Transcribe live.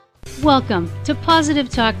Welcome to Positive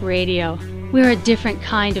Talk Radio. We're a different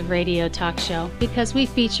kind of radio talk show because we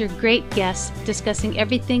feature great guests discussing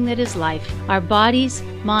everything that is life, our bodies,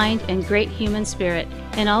 mind, and great human spirit,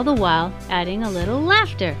 and all the while adding a little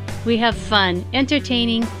laughter. We have fun,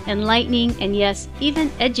 entertaining, enlightening, and yes,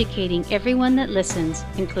 even educating everyone that listens,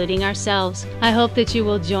 including ourselves. I hope that you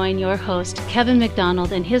will join your host, Kevin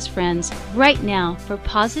McDonald, and his friends right now for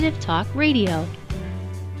Positive Talk Radio.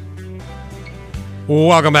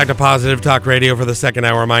 Welcome back to Positive Talk Radio for the second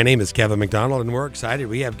hour. My name is Kevin McDonald, and we're excited.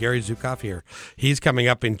 We have Gary Zukav here. He's coming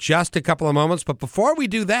up in just a couple of moments. But before we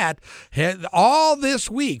do that, all this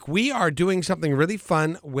week, we are doing something really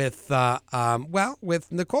fun with,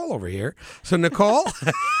 with Nicole over here. So, Nicole.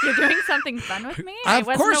 You're doing something fun with me? Of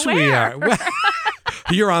course we are.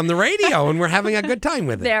 You're on the radio, and we're having a good time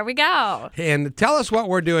with it. There we go. And tell us what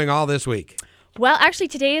we're doing all this week. Well, actually,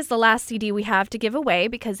 today is the last CD we have to give away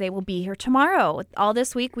because they will be here tomorrow. All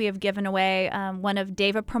this week, we have given away one of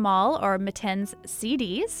Deva Premal or Mitten's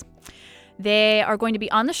CDs. They are going to be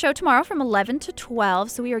on the show tomorrow from 11 to 12,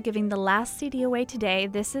 so we are giving the last CD away today.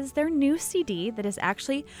 This is their new CD that is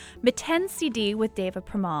actually Mitten's CD with Deva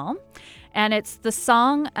Premal, and it's the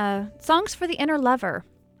Songs for the Inner Lover.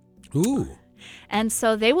 Ooh. And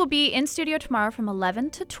so they will be in studio tomorrow from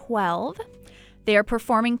 11 to 12. They are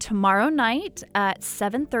performing tomorrow night at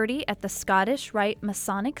 7:30 at the Scottish Rite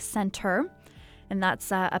Masonic Center, and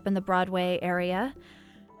that's up in the Broadway area.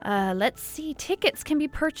 Let's see. Tickets can be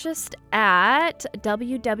purchased at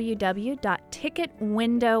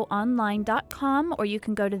www.ticketwindowonline.com, or you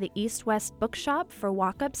can go to the East West Bookshop for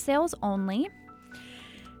walk-up sales only.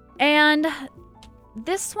 And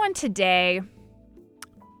this one today,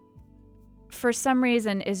 for some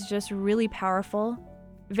reason, is just really powerful.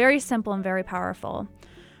 Very simple and very powerful.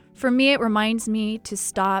 For me, it reminds me to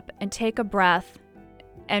stop and take a breath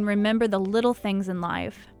and remember the little things in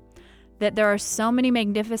life. That there are so many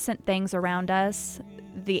magnificent things around us.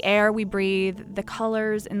 The air we breathe, the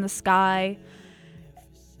colors in the sky.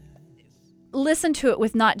 Listen to it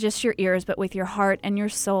with not just your ears, but with your heart and your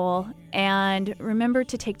soul. And remember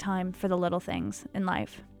to take time for the little things in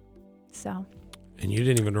life. So... And you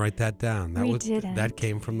didn't even write that down. We didn't. That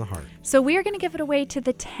came from the heart. So we are going to give it away to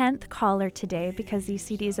the 10th caller today because these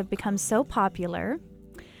CDs have become so popular.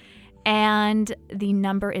 And the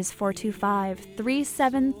number is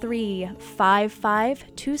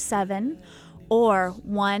 425-373-5527 or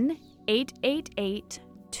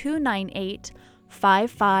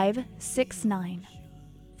 1-888-298-5569.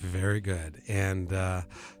 Very good. And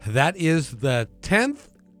that is the 10th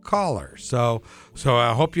caller. So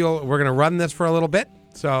I hope we're going to run this for a little bit.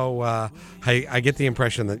 So I get the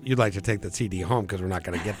impression that you'd like to take the CD home because we're not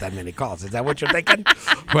going to get that many calls. Is that what you're thinking?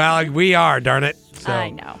 Well, we are, darn it. So, I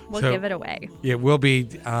know. We'll give it away. It will be.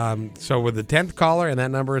 So with the 10th caller, and that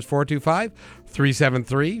number is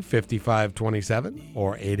 425-373-5527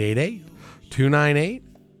 or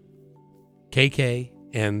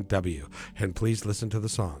 888-298-KKNW. And please listen to the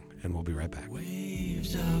song, and we'll be right back.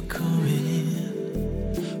 Waves are coming in.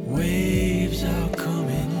 Waves are coming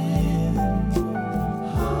in.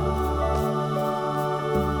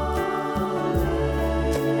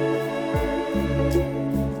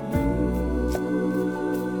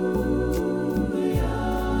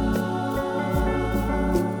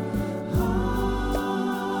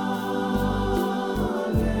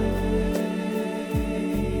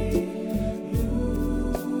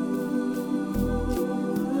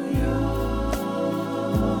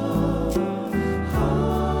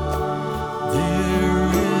 There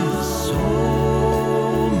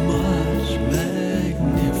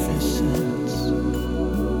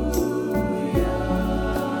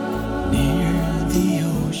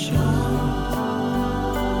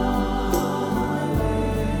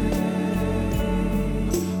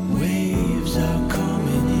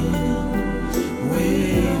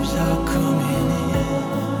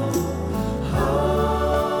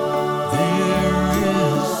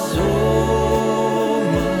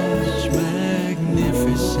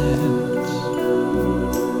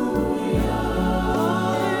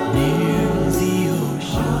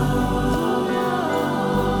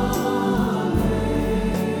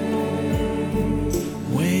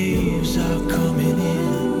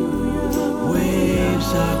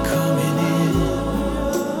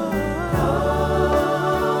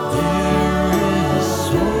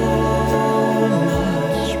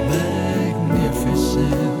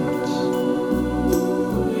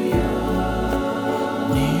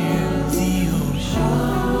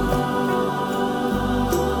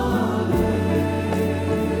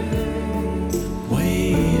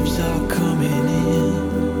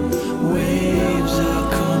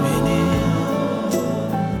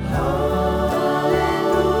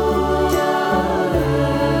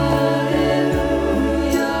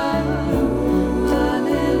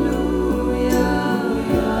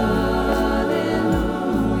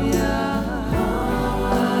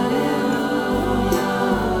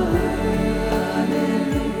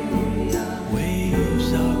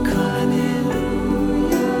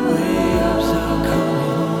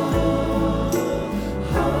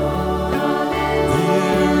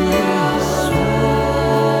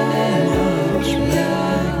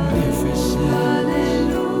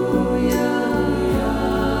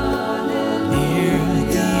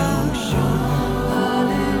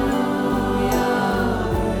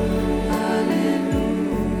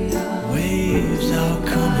are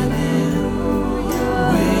coming in.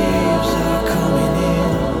 Waves are coming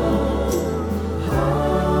in.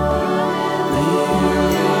 There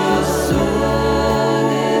is so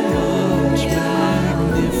much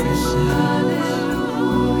magnificence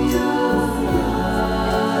near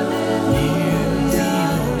the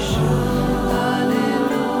ocean.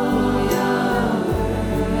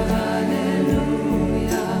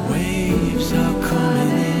 Waves are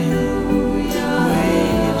coming in.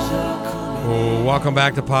 Waves are coming. Welcome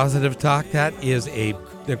back to Positive Talk.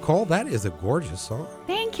 Nicole, that is a gorgeous song.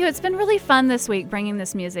 Thank you. It's been really fun this week bringing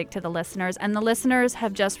this music to the listeners, and the listeners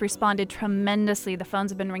have just responded tremendously. The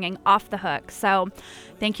phones have been ringing off the hook. So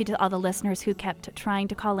thank you to all the listeners who kept trying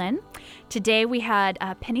to call in. Today we had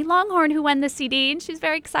Penny Longhorn who won the CD, and she's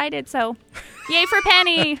very excited. So yay for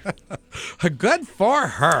Penny. Good for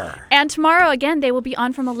her. And tomorrow, again, they will be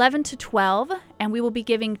on from 11 to 12, and we will be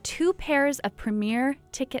giving 2 pairs of premier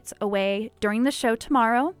tickets away during the show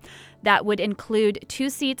tomorrow. That would include 2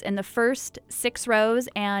 seats in the first 6 rows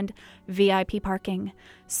and VIP parking.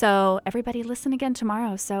 So everybody listen again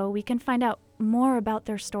tomorrow so we can find out more about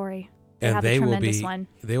their story. And have a tremendous one.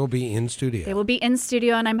 They will be in studio. They will be in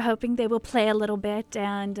studio, and I'm hoping they will play a little bit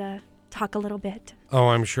and talk a little bit. Oh,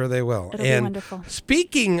 I'm sure they will. It'll be wonderful.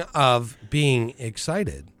 Speaking of being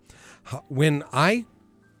excited, when I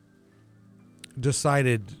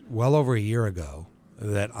decided well over a year ago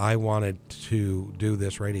that I wanted to do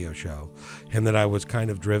this radio show and that I was kind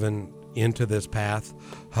of driven into this path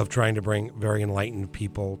of trying to bring very enlightened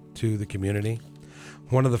people to the community,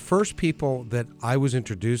 one of the first people that I was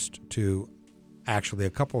introduced to actually a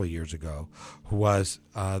couple of years ago was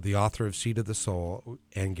the author of Seed of the Soul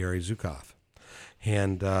and Gary Zukav.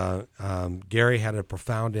 And Gary had a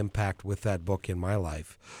profound impact with that book in my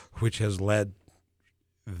life, which has led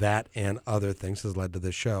that and other things has led to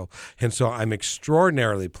this show. And so I'm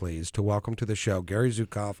extraordinarily pleased to welcome to the show Gary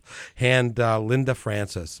Zukav and Linda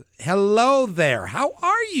Francis. Hello there. How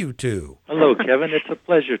are you two? Hello, Kevin. It's a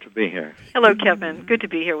pleasure to be here. Hello, Kevin. Good to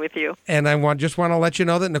be here with you. And I just want to let you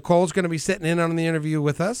know that Nicole's going to be sitting in on the interview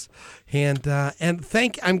with us. And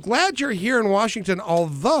I'm glad you're here in Washington,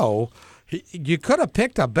 although you could have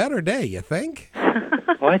picked a better day, you think?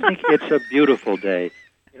 Well, I think it's a beautiful day.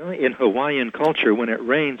 You know, in Hawaiian culture, when it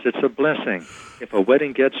rains, it's a blessing. If a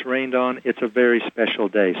wedding gets rained on, it's a very special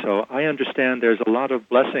day. So I understand there's a lot of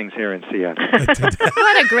blessings here in Seattle.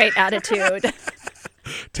 What a great attitude.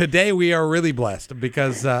 Today we are really blessed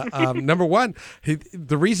because, number one,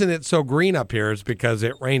 the reason it's so green up here is because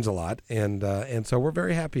it rains a lot, and so we're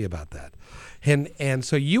very happy about that. And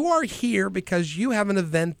so you are here because you have an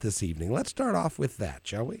event this evening. Let's start off with that,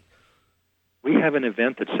 shall we? We have an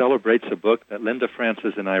event that celebrates a book that Linda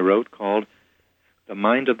Francis and I wrote called The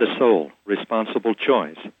Mind of the Soul, Responsible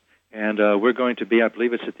Choice. And we're going to be, I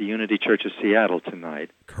believe it's at the Unity Church of Seattle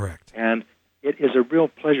tonight. Correct. And it is a real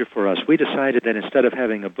pleasure for us. We decided that instead of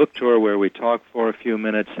having a book tour where we talk for a few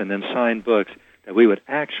minutes and then sign books, that we would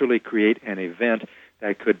actually create an event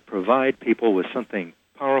that could provide people with something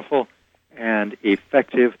powerful and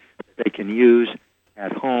effective that they can use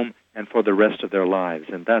at home and for the rest of their lives.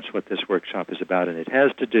 And that's what this workshop is about, and it has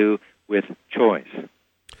to do with choice.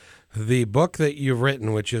 The book that you've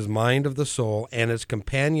written, which is Mind of the Soul, and its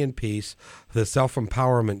companion piece, the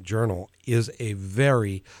Self-Empowerment Journal, is a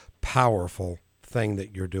very powerful thing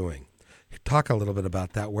that you're doing. Talk a little bit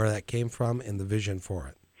about that, where that came from, and the vision for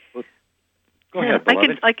it. Well, go ahead,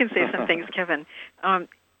 beloved. I can say some things, Kevin.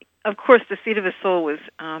 Of course, The Seed of the Soul was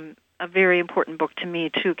a very important book to me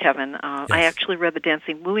too, Kevin. Yes. I actually read The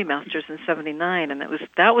Dancing Louie Masters in '79, and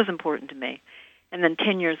that was important to me. And then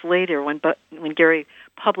 10 years later, when Gary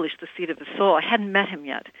published The Seed of the Soul, I hadn't met him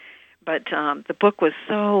yet, but the book was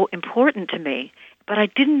so important to me. But I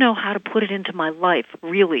didn't know how to put it into my life,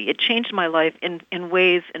 really. It changed my life in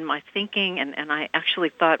ways in my thinking, and I actually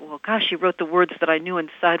thought, well, gosh, he wrote the words that I knew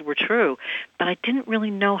inside were true, but I didn't really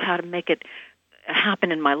know how to make it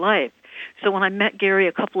happen in my life. So when I met Gary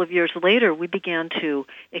a couple of years later, we began to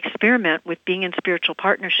experiment with being in spiritual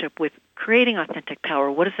partnership, with creating authentic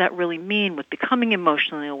power. What does that really mean? With becoming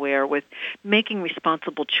emotionally aware, with making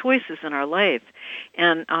responsible choices in our life.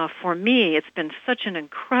 And for me, it's been such an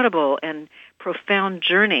incredible and profound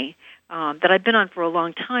journey that I've been on for a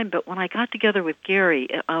long time. But when I got together with Gary,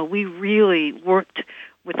 we really worked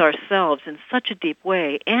with ourselves in such a deep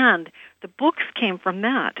way. And the books came from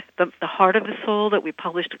that. The Heart of the Soul that we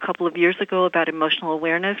published a couple of years ago about emotional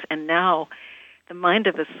awareness, and now The Mind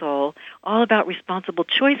of the Soul, all about responsible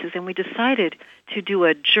choices. And we decided to do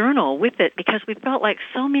a journal with it because we felt like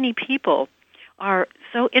so many people are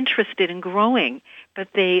so interested in growing, but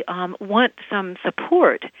they want some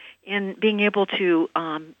support in being able to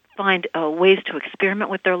find ways to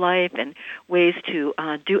experiment with their life and ways to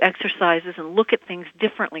do exercises and look at things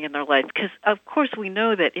differently in their life. Because, of course, we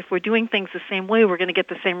know that if we're doing things the same way, we're going to get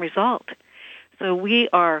the same result. So we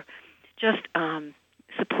are just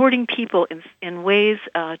supporting people in ways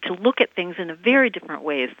to look at things in a very different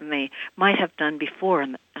ways than they might have done before.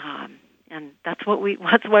 And that's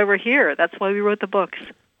why we're here. That's why we wrote the books.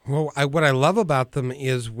 Well, what I love about them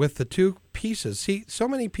is with the two pieces. See, so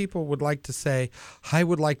many people would like to say, I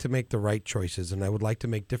would like to make the right choices and I would like to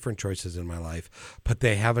make different choices in my life, but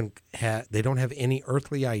they don't have any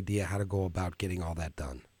earthly idea how to go about getting all that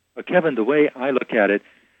done. But Kevin, the way I look at it,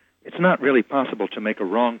 it's not really possible to make a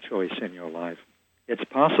wrong choice in your life. It's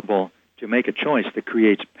possible to make a choice that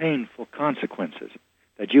creates painful consequences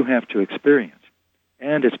that you have to experience.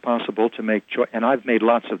 And it's possible to make and I've made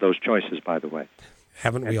lots of those choices, by the way.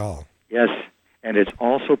 Haven't we all? Yes, and it's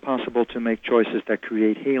also possible to make choices that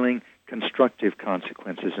create healing, constructive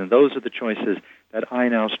consequences, and those are the choices that I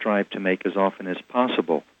now strive to make as often as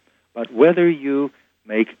possible. But whether you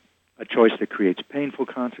make a choice that creates painful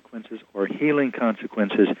consequences or healing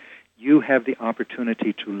consequences, you have the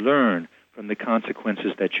opportunity to learn from the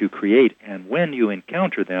consequences that you create, and when you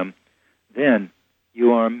encounter them, then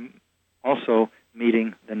you are also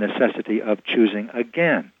meeting the necessity of choosing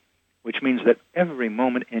again, which means that every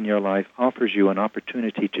moment in your life offers you an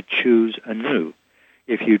opportunity to choose anew.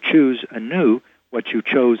 If you choose anew what you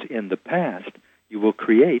chose in the past, you will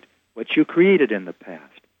create what you created in the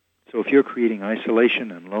past. So if you're creating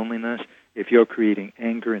isolation and loneliness, if you're creating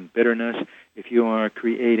anger and bitterness, if you are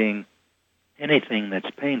creating anything that's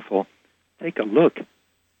painful, take a look.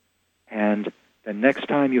 And the next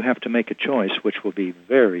time you have to make a choice, which will be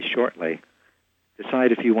very shortly,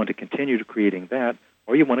 decide if you want to continue to creating that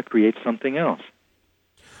or you want to create something else.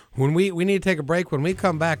 When we need to take a break. When we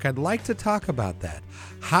come back, I'd like to talk about that.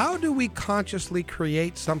 How do we consciously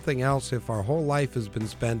create something else if our whole life has been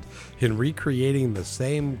spent in recreating the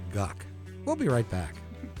same guck? We'll be right back.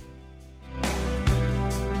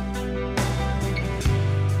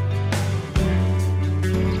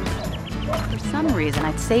 For some reason,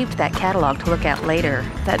 I'd saved that catalog to look at later.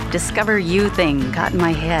 That Discover You thing got in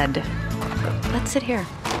my head. Let's sit here.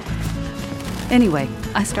 Anyway,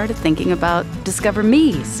 I started thinking about Discover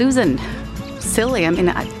Me, Susan. Silly. I mean,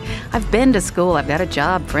 I've been to school, I've got a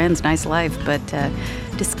job, friends, nice life, but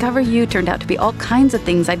Discover You turned out to be all kinds of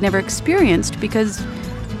things I'd never experienced because.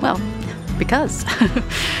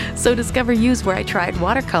 So Discover You's where I tried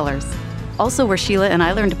watercolors. Also where Sheila and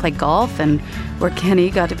I learned to play golf and where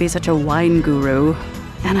Kenny got to be such a wine guru.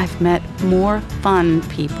 And I've met more fun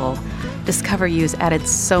people. Discover You's added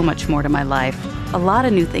so much more to my life. A lot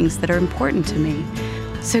of new things that are important to me.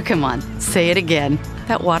 So come on, say it again.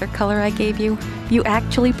 That watercolor I gave you, you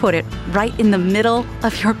actually put it right in the middle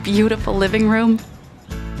of your beautiful living room.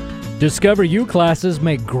 Discover You classes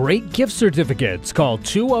make great gift certificates. Call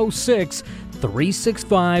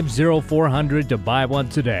 206-365-0400 to buy one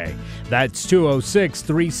today. That's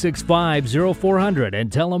 206-365-0400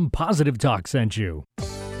 and tell them Positive Talk sent you.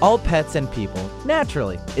 All Pets and People,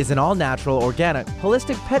 Naturally, is an all-natural, organic,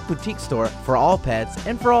 holistic pet boutique store for all pets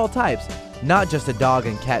and for all types, not just a dog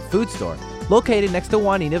and cat food store. Located next to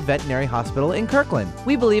Juanita Veterinary Hospital in Kirkland.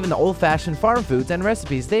 We believe in the old-fashioned farm foods and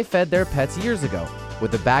recipes they fed their pets years ago,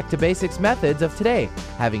 with the back-to-basics methods of today,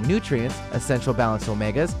 having nutrients, essential balanced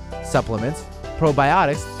omegas, supplements,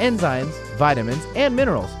 probiotics, enzymes, vitamins, and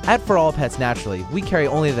minerals. At For All Pets Naturally, we carry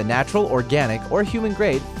only the natural, organic, or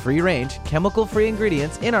human-grade, free-range, chemical-free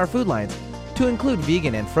ingredients in our food lines, to include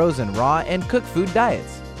vegan and frozen, raw, and cooked food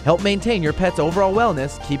diets. Help maintain your pet's overall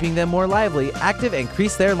wellness, keeping them more lively, active, and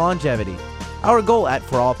increase their longevity. Our goal at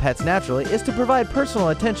For All Pets Naturally is to provide personal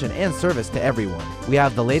attention and service to everyone. We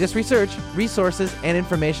have the latest research, resources, and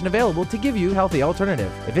information available to give you a healthy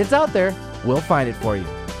alternative. If it's out there, we'll find it for you.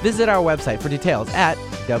 Visit our website for details at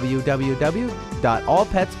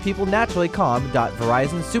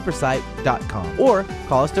www.allpetspeoplenaturallycom.verizonsupersite.com or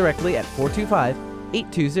call us directly at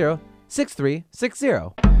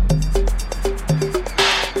 425-820-6360.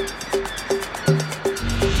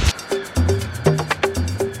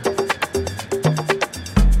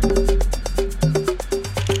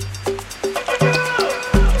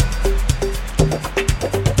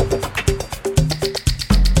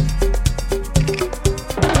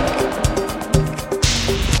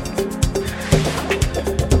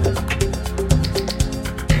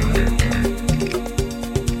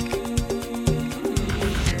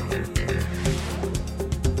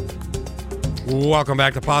 Welcome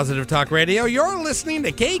back to Positive Talk Radio. You're listening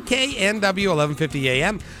to KKNW 1150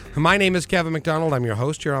 AM. My name is Kevin McDonald. I'm your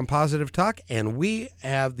host here on Positive Talk, and we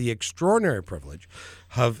have the extraordinary privilege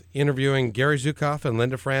of interviewing Gary Zukav and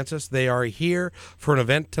Linda Francis. They are here for an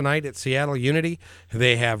event tonight at Seattle Unity.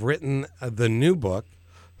 They have written the new book,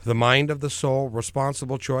 The Mind of the Soul,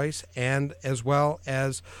 Responsible Choice, and as well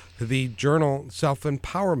as the journal,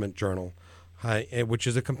 Self-Empowerment Journal, which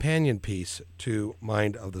is a companion piece to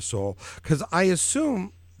Mind of the Soul. Because I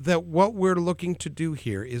assume that what we're looking to do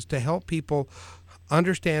here is to help people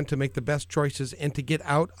understand to make the best choices and to get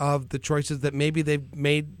out of the choices that maybe they've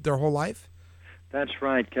made their whole life? That's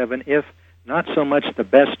right, Kevin. If not so much the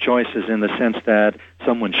best choices in the sense that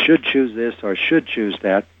someone should choose this or should choose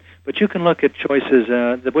that, but you can look at choices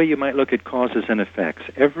the way you might look at causes and effects.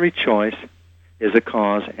 Every choice is a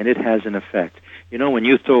cause, and it has an effect. You know, when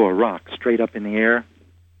you throw a rock straight up in the air,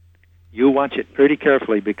 you watch it pretty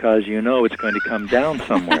carefully because you know it's going to come down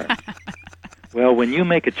somewhere. Well, when you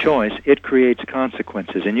make a choice, it creates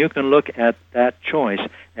consequences, and you can look at that choice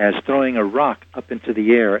as throwing a rock up into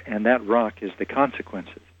the air, and that rock is the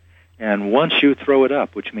consequences. And once you throw it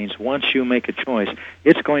up, which means once you make a choice,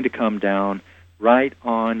 it's going to come down right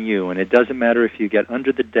on you. And it doesn't matter if you get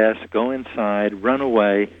under the desk, go inside, run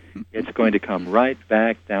away, it's going to come right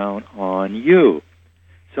back down on you.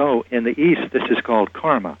 So in the East, this is called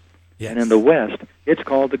karma. Yes. And in the West, it's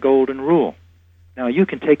called the Golden Rule. Now, you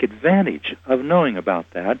can take advantage of knowing about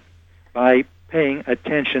that by paying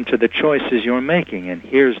attention to the choices you're making. And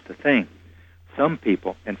here's the thing. Some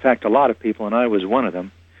people, in fact, a lot of people, and I was one of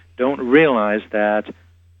them, don't realize that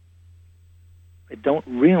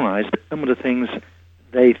some of the things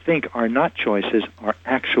they think are not choices are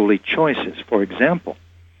actually choices. For example,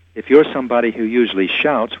 if you're somebody who usually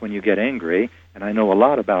shouts when you get angry, and I know a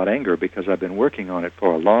lot about anger because I've been working on it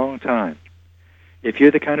for a long time, if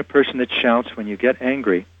you're the kind of person that shouts when you get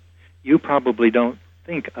angry, you probably don't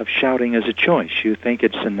think of shouting as a choice. You think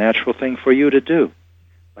it's a natural thing for you to do.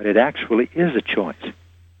 But it actually is a choice.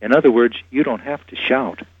 In other words, you don't have to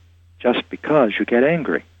shout just because you get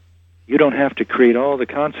angry. You don't have to create all the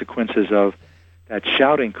consequences of that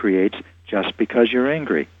shouting creates just because you're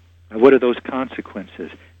angry. Now, what are those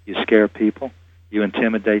consequences? You scare people. You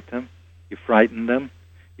intimidate them. You frighten them.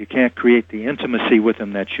 You can't create the intimacy with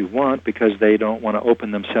them that you want because they don't want to open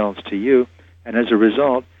themselves to you. And as a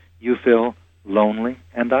result, you feel lonely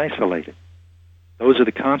and isolated. Those are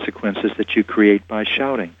the consequences that you create by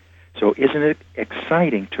shouting. So isn't it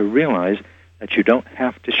exciting to realize that you don't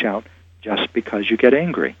have to shout just because you get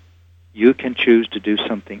angry? You can choose to do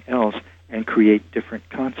something else and create different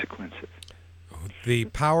consequences. The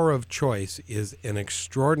power of choice is an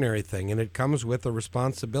extraordinary thing, and it comes with a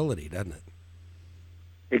responsibility, doesn't it?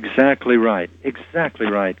 Exactly right. Exactly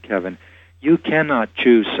right, Kevin. You cannot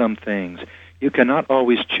choose some things. You cannot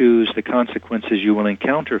always choose the consequences you will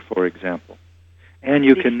encounter, for example. And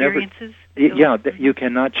you can never... you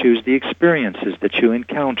cannot choose the experiences that you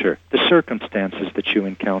encounter, the circumstances that you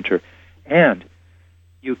encounter. And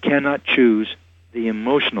you cannot choose the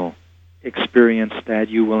emotional experience that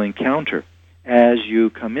you will encounter as you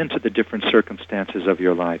come into the different circumstances of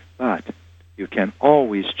your life. But you can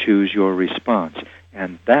always choose your response.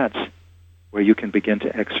 And that's where you can begin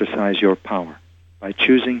to exercise your power, by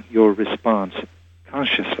choosing your response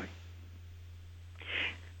consciously.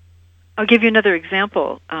 I'll give you another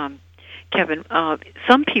example, Kevin.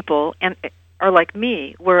 Some people are like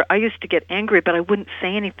me, where I used to get angry, but I wouldn't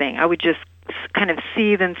say anything. I would just kind of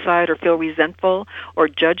seethe inside or feel resentful or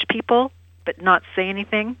judge people, but not say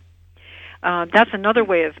anything. That's another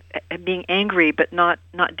way of being angry, but not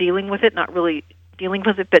dealing with it, not really dealing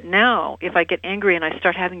with it. But now, if I get angry and I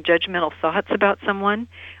start having judgmental thoughts about someone,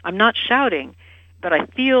 I'm not shouting, but I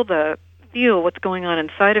feel what's going on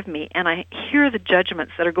inside of me, and I hear the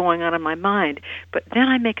judgments that are going on in my mind. But then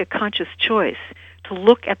I make a conscious choice to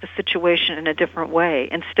look at the situation in a different way.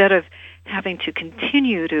 Instead of having to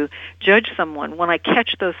continue to judge someone, when I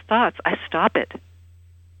catch those thoughts, I stop it.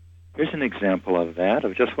 Here's an example of that,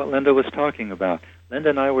 of just what Linda was talking about. Linda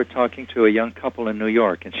and I were talking to a young couple in New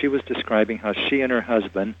York, and she was describing how she and her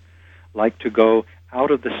husband like to go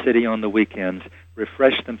out of the city on the weekends,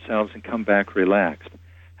 refresh themselves, and come back relaxed.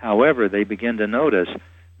 However, they began to notice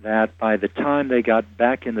that by the time they got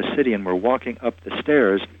back in the city and were walking up the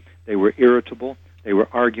stairs, they were irritable, they were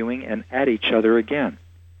arguing, and at each other again.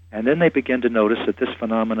 And then they began to notice that this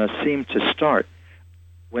phenomena seemed to start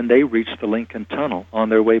when they reached the Lincoln Tunnel on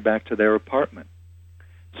their way back to their apartment.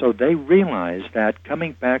 So they realized that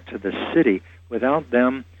coming back to the city without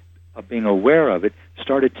them being aware of it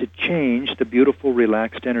started to change the beautiful,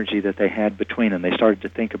 relaxed energy that they had between them. They started to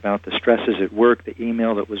think about the stresses at work, the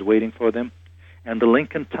email that was waiting for them. And the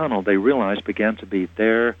Lincoln Tunnel, they realized, began to be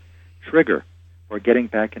their trigger or getting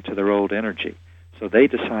back into their old energy. So they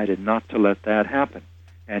decided not to let that happen.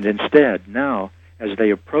 And instead, now, as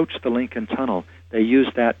they approach the Lincoln Tunnel, they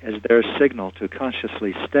use that as their signal to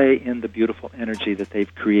consciously stay in the beautiful energy that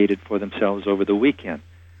they've created for themselves over the weekend.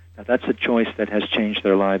 Now, that's a choice that has changed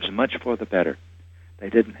their lives much for the better. They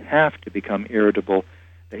didn't have to become irritable.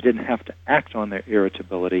 They didn't have to act on their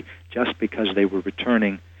irritability just because they were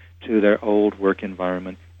returning to their old work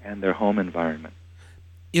environment and their home environment.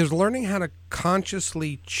 Is learning how to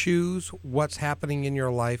consciously choose what's happening in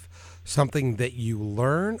your life something that you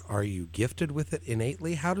learn? Are you gifted with it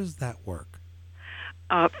innately? How does that work?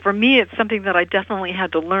 For me, it's something that I definitely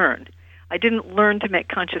had to learn. I didn't learn to make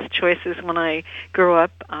conscious choices when I grew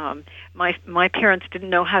up. My parents didn't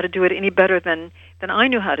know how to do it any better than I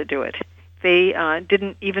knew how to do it. They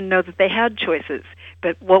didn't even know that they had choices.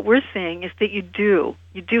 But what we're saying is that you do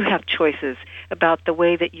have choices about the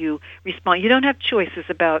way that you respond. You don't have choices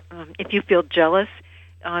about if you feel jealous.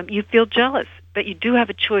 You feel jealous, but you do have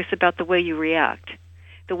a choice about the way you react,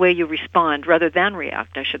 the way you respond rather than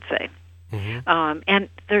react, I should say. Mm-hmm. And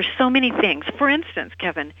there's so many things. For instance,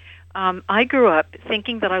 Kevin, I grew up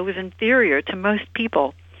thinking that I was inferior to most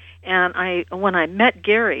people. And when I met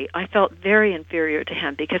Gary, I felt very inferior to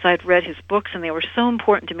him because I'd read his books and they were so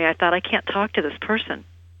important to me. I thought, I can't talk to this person.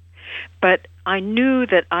 But I knew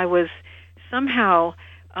that I was somehow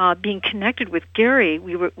being connected with Gary.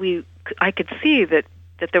 I could see that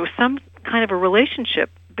there was some kind of a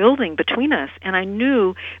relationship building between us, and I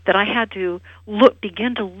knew that I had to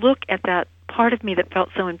begin to look at that part of me that felt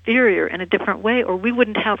so inferior in a different way, or we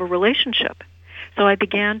wouldn't have a relationship. So I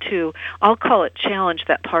began to, I'll call it, challenge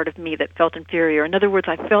that part of me that felt inferior. In other words,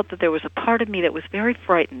 I felt that there was a part of me that was very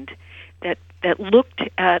frightened, that looked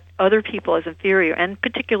at other people as inferior, and in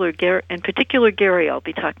particular Gary. I'll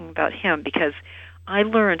be talking about him because I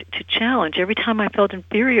learned to challenge every time I felt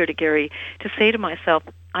inferior to Gary, to say to myself,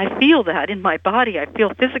 I feel that in my body. I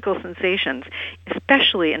feel physical sensations,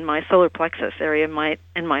 especially in my solar plexus area, in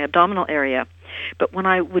my abdominal area. But when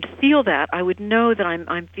I would feel that, I would know that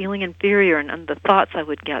I'm feeling inferior and the thoughts I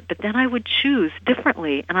would get. But then I would choose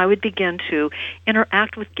differently, and I would begin to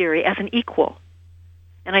interact with Gary as an equal.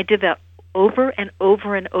 And I did that over and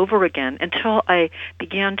over and over again until I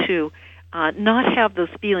began to not have those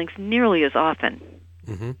feelings nearly as often.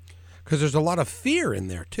 Mm-hmm. Because there's a lot of fear in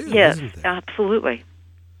there, too, yes, isn't there? Absolutely.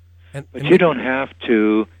 But you don't have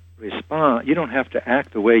to respond. You don't have to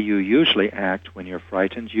act the way you usually act when you're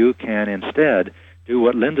frightened. You can instead do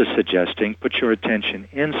what Linda's suggesting, put your attention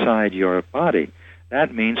inside your body.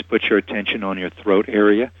 That means put your attention on your throat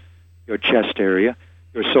area, your chest area,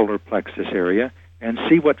 your solar plexus area, and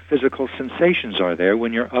see what physical sensations are there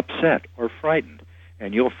when you're upset or frightened.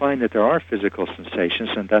 And you'll find that there are physical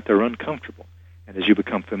sensations and that they're uncomfortable. And as you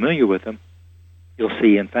become familiar with them, you'll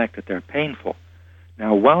see, in fact, that they're painful.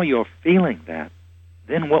 Now, while you're feeling that,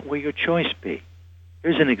 then what will your choice be?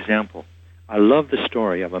 Here's an example. I love the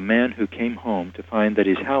story of a man who came home to find that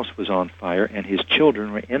his house was on fire and his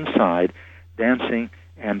children were inside dancing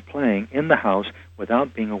and playing in the house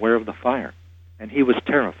without being aware of the fire. And he was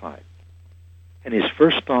terrified. And his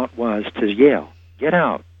first thought was to yell, "Get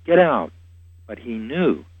out, get out." But he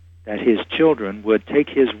knew that his children would take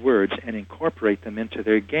his words and incorporate them into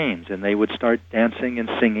their games, and they would start dancing and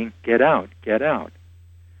singing, "Get out, get out."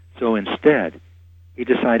 So instead, he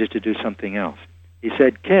decided to do something else. He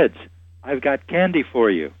said, "Kids, I've got candy for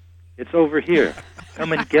you. It's over here.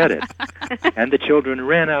 Come and get it." And the children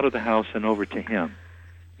ran out of the house and over to him.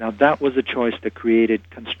 Now, that was a choice that created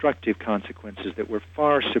constructive consequences that were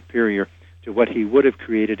far superior to what he would have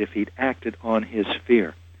created if he'd acted on his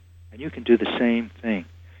fear. And you can do the same thing.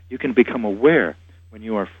 You can become aware when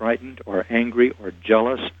you are frightened or angry or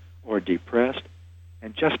jealous or depressed.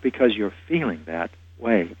 And just because you're feeling that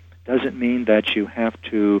way doesn't mean that you have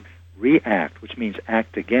to react, which means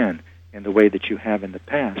act again in the way that you have in the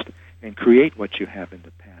past and create what you have in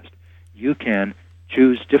the past. You can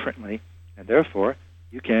choose differently, and therefore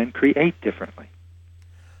you can create differently.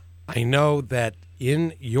 I know that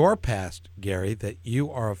in your past, Gary, that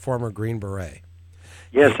you are a former Green Beret.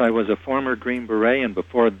 Yes, I was a former Green Beret, and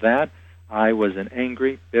before that, I was an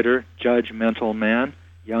angry, bitter, judgmental man,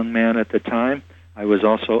 young man at the time. I was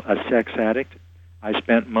also a sex addict. I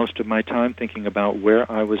spent most of my time thinking about where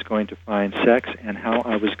I was going to find sex and how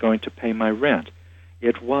I was going to pay my rent.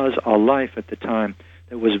 It was a life at the time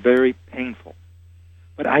that was very painful.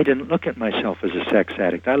 But I didn't look at myself as a sex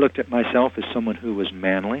addict. I looked at myself as someone who was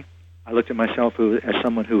manly. I looked at myself as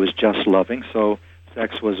someone who was just loving, so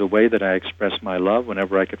sex was a way that I expressed my love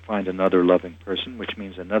whenever I could find another loving person, which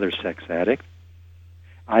means another sex addict.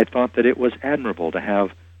 I thought that it was admirable to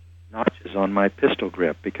have notches on my pistol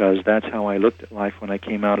grip because that's how I looked at life when I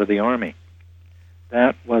came out of the Army.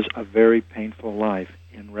 That was a very painful life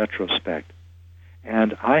in retrospect.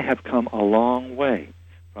 And I have come a long way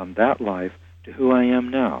from that life to who I am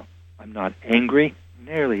now. I'm not angry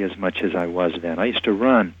nearly as much as I was then. I used to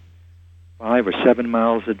run 5 or 7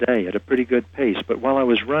 miles a day at a pretty good pace, but while I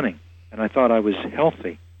was running, and I thought I was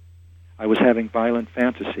healthy, I was having violent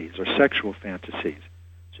fantasies or sexual fantasies.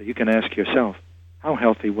 So you can ask yourself, how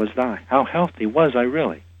healthy was I? How healthy was I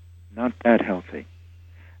really? Not that healthy.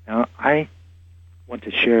 Now, I want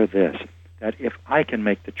to share this, that if I can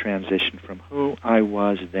make the transition from who I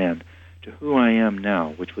was then to who I am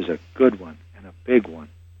now, which was a good one and a big one,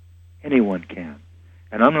 anyone can.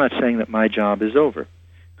 And I'm not saying that my job is over.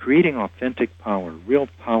 Creating authentic power, real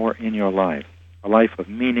power in your life, a life of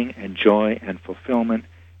meaning and joy and fulfillment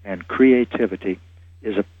and creativity,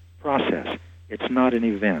 is a process. It's not an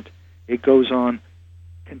event. It goes on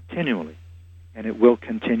continually, and it will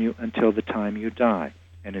continue until the time you die.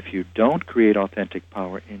 And if you don't create authentic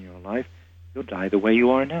power in your life, you'll die the way you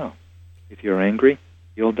are now. If you're angry,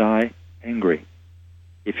 you'll die angry.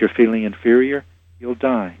 If you're feeling inferior, you'll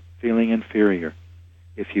die feeling inferior.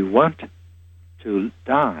 If you want to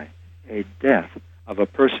die a death of a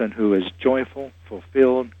person who is joyful,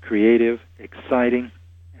 fulfilled, creative, exciting,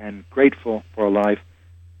 and grateful for life,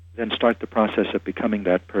 then start the process of becoming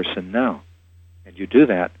that person now. And you do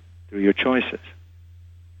that through your choices.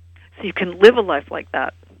 So you can live a life like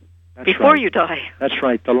that before you die. That's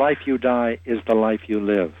right. The life you die is the life you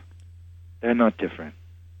live. They're not different.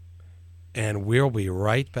 And we'll be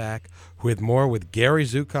right back with more with Gary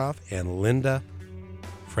Zukav and Linda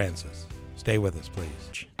Francis. Stay with us,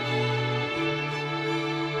 please.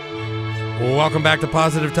 Welcome back to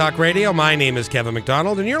Positive Talk Radio. My name is Kevin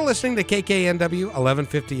McDonald, and you're listening to KKNW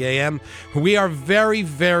 1150 AM. We are very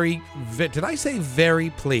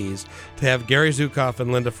pleased to have Gary Zukav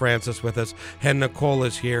and Linda Francis with us, and Nicole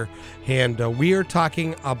is here. And we are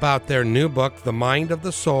talking about their new book, The Mind of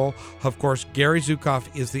the Soul. Of course, Gary Zukav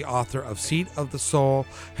is the author of Seat of the Soul,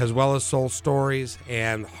 as well as Soul Stories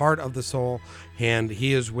and Heart of the Soul. And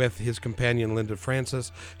he is with his companion, Linda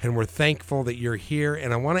Francis, and we're thankful that you're here.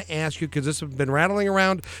 And I want to ask you, because this has been rattling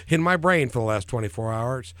around in my brain for the last 24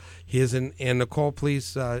 hours, and Nicole,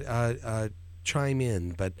 please chime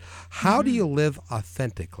in, but how do you live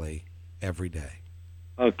authentically every day?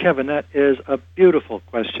 Oh, Kevin, that is a beautiful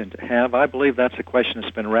question to have. I believe that's a question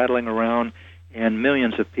that's been rattling around in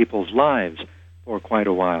millions of people's lives for quite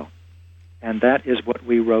a while. And that is what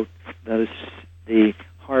we wrote the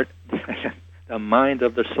heart, the mind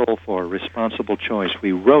of the soul for, responsible choice.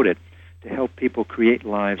 We wrote it to help people create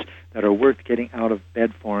lives that are worth getting out of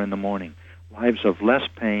bed for in the morning, lives of less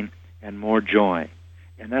pain and more joy.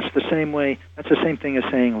 And that's the same thing as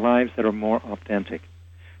saying lives that are more authentic.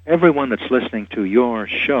 Everyone that's listening to your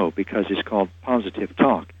show, because it's called Positive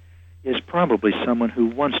Talk, is probably someone who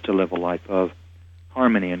wants to live a life of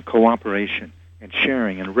harmony and cooperation and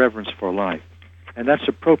sharing and reverence for life. And that's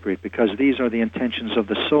appropriate because these are the intentions of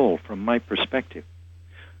the soul from my perspective.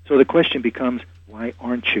 So the question becomes, why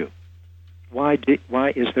aren't you? Why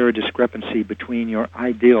is there a discrepancy between your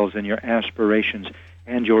ideals and your aspirations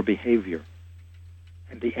and your behavior?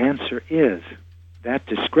 And the answer is that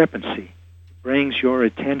discrepancy brings your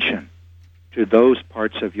attention to those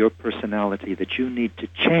parts of your personality that you need to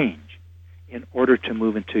change in order to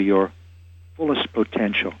move into your fullest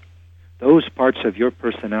potential. Those parts of your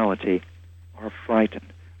personality are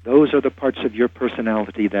frightened. Those are the parts of your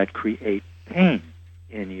personality that create pain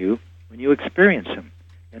in you when you experience them.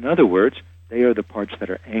 In other words, they are the parts that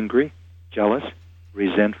are angry, jealous,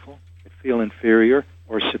 resentful, that feel inferior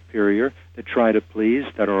or superior, that try to please,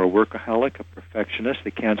 that are a workaholic, a perfectionist,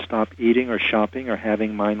 that can't stop eating or shopping or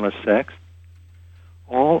having mindless sex.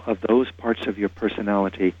 All of those parts of your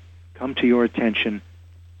personality come to your attention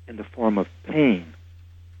in the form of pain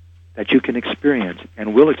that you can experience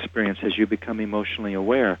and will experience as you become emotionally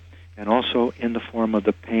aware, and also in the form of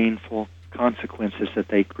the painful consequences that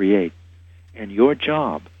they create. And your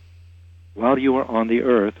job, while you are on the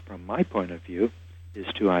earth, from my point of view, is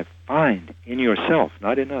to find in yourself,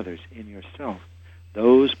 not in others, in yourself,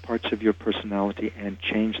 those parts of your personality and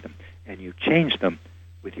change them. And you change them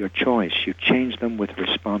with your choice. You change them with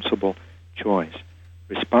responsible choice.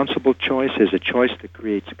 Responsible choice is a choice that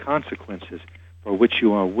creates consequences for which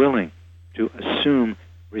you are willing to assume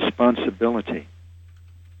responsibility.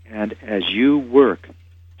 And as you work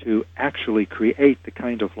to actually create the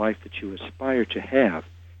kind of life that you aspire to have,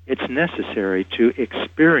 it's necessary to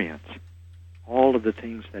experience all of the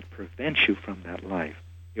things that prevent you from that life.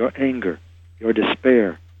 Your anger, your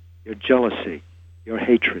despair, your jealousy, your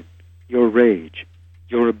hatred, your rage,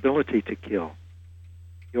 your ability to kill,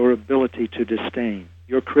 your ability to disdain,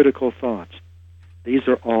 your critical thoughts. These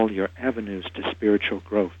are all your avenues to spiritual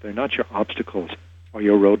growth. They're not your obstacles or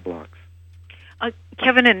your roadblocks.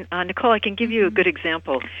 Kevin and Nicole, I can give you a good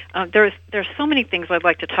example. There's so many things I'd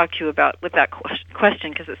like to talk to you about with that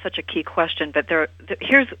question because it's such a key question. But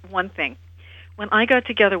here's one thing. When I got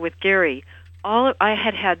together with Gary, I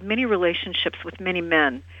had many relationships with many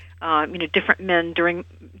men, different men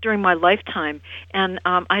during my lifetime, and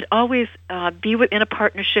I'd always be in a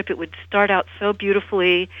partnership. It would start out so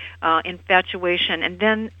beautifully, infatuation, and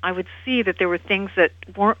then I would see that there were things that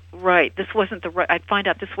weren't right. I'd find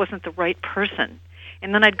out this wasn't the right person,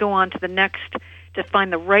 and then I'd go on to the next to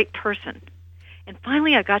find the right person. And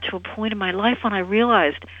finally, I got to a point in my life when I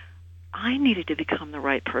realized I needed to become the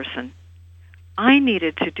right person. I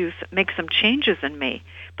needed to make some changes in me,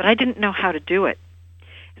 but I didn't know how to do it.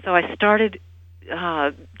 So I started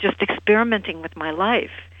just experimenting with my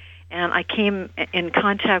life, and I came in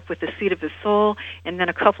contact with the Seat of the Soul, and then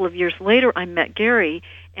a couple of years later I met Gary,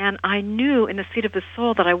 and I knew in the Seat of the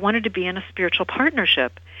Soul that I wanted to be in a spiritual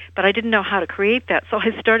partnership, but I didn't know how to create that. So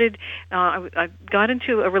I started, I got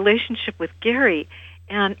into a relationship with Gary,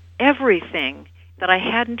 and everything that I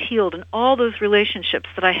hadn't healed in all those relationships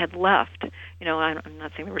that I had left, I'm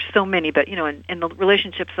not saying there were so many, but, in the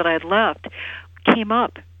relationships that I had left, came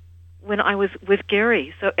up when I was with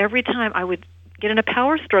Gary. So every time I would get in a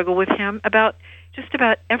power struggle with him about just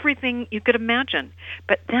about everything you could imagine.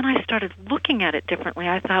 But then I started looking at it differently.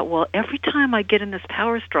 I thought, well, every time I get in this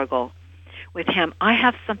power struggle with him, I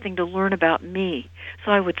have something to learn about me.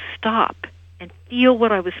 So I would stop and feel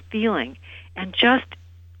what I was feeling and just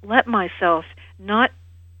let myself not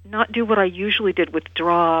do what I usually did,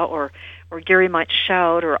 withdraw, or Gary might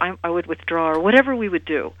shout, or I would withdraw, or whatever we would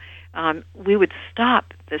do. We would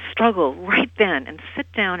stop the struggle right then and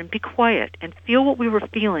sit down and be quiet and feel what we were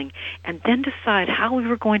feeling and then decide how we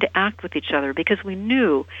were going to act with each other, because we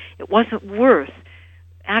knew it wasn't worth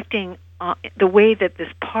acting the way that this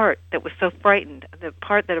part that was so frightened, the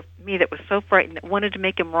part of me that was so frightened that wanted to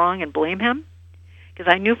make him wrong and blame him,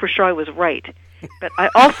 because I knew for sure I was right. But I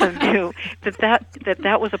also knew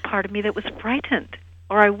that was a part of me that was frightened,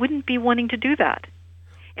 or I wouldn't be wanting to do that.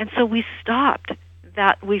 And so we stopped.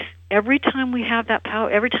 Every time we have that power,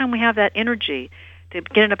 every time we have that energy to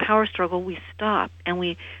get in a power struggle, we stop and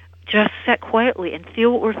we just sit quietly and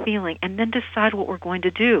feel what we're feeling and then decide what we're going to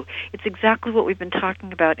do. It's exactly what we've been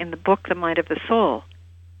talking about in the book, The Mind of the Soul.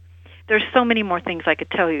 There's so many more things I could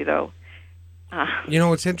tell you, though.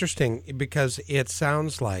 It's interesting because it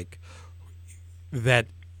sounds like that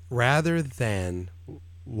rather than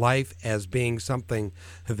life as being something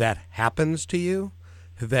that happens to you,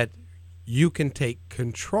 that you can take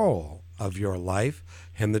control of your life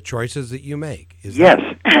and the choices that you make. Yes,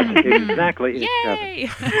 that's exactly it, Yay!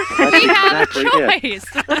 Kevin. We have a choice.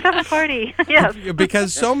 Let's have a party. Yes.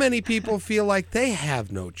 Because so many people feel like they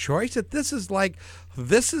have no choice, that this is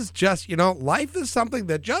just, life is something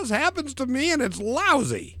that just happens to me and it's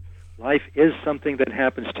lousy. Life is something that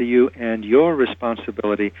happens to you, and your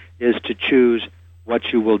responsibility is to choose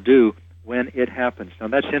what you will do when it happens. Now,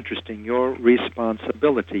 that's interesting, your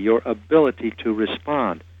responsibility, your ability to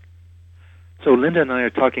respond. So Linda and I are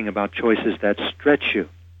talking about choices that stretch you.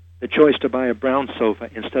 The choice to buy a brown sofa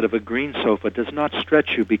instead of a green sofa does not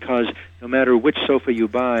stretch you, because no matter which sofa you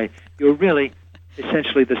buy, you're really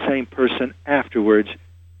essentially the same person afterwards.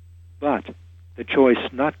 But the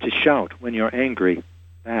choice not to shout when you're angry,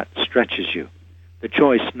 that stretches you. The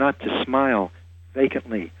choice not to smile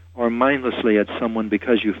vacantly or mindlessly at someone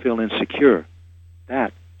because you feel insecure,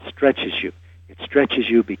 that stretches you. It stretches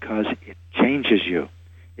you because it changes you.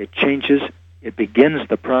 It begins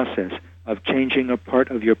the process of changing a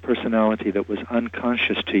part of your personality that was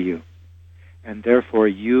unconscious to you. And therefore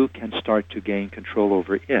you can start to gain control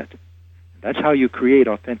over it. That's how you create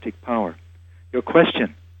authentic power. Your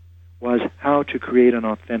question was how to create an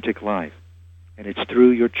authentic life. And it's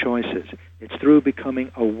through your choices. It's through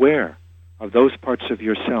becoming aware of those parts of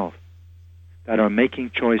yourself that are making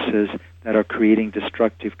choices that are creating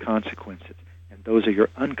destructive consequences. And those are your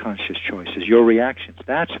unconscious choices, your reactions.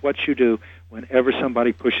 That's what you do whenever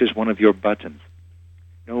somebody pushes one of your buttons.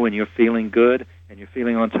 When you're feeling good and you're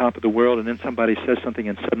feeling on top of the world, and then somebody says something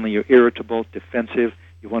and suddenly you're irritable, defensive,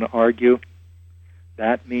 you want to argue,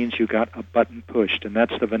 that means you got a button pushed. And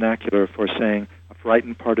that's the vernacular for saying a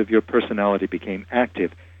frightened part of your personality became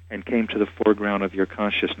active and came to the foreground of your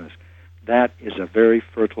consciousness. That is a very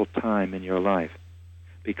fertile time in your life,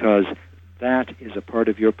 because that is a part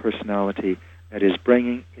of your personality that is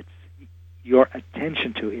bringing your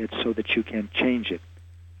attention to it so that you can change it.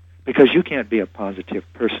 Because you can't be a positive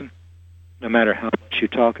person. no matter how much you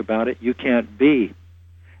talk about it. You can't be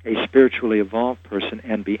a spiritually evolved person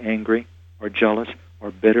and be angry or jealous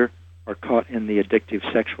or bitter or caught in the addictive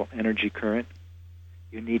sexual energy current.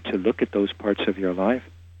 You need to look at those parts of your life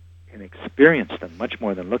and experience them much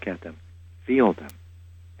more than look at them. Feel them,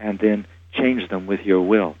 and then change them with your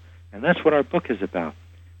will. And that's what our book is about.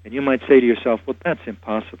 And you might say to yourself, well, that's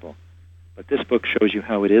impossible. But this book shows you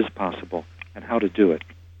how it is possible and how to do it.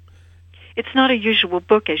 It's not a usual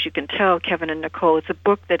book, as you can tell, Kevin and Nicole. It's a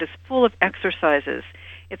book that is full of exercises.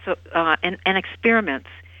 It's and experiments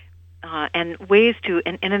and ways to,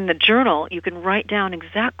 and in the journal, you can write down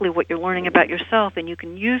exactly what you're learning about yourself, and you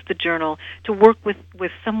can use the journal to work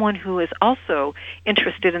with someone who is also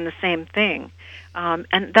interested in the same thing.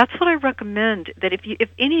 And that's what I recommend, that if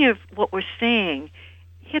any of what we're saying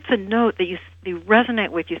hits a note that you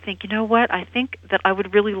resonate with, you think, you know what, I think that I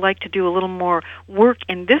would really like to do a little more work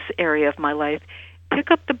in this area of my life,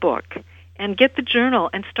 pick up the book and get the journal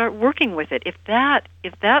and start working with it. If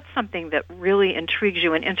that's something that really intrigues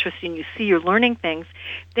you and interests you and you see you're learning things,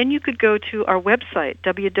 then you could go to our website,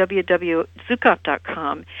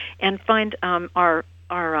 www.zukoff.com, and find our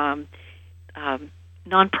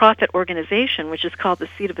nonprofit organization, which is called the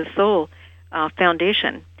Seed of the Soul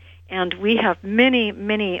Foundation. And we have many,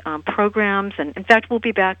 many programs. And in fact, we'll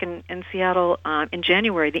be back in Seattle in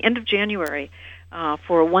January, the end of January,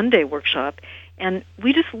 for a one-day workshop. And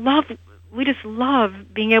we just love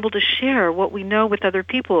being able to share what we know with other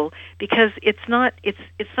people, because it's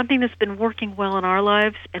something that's been working well in our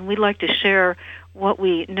lives, and we'd like to share what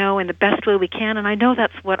we know in the best way we can. And I know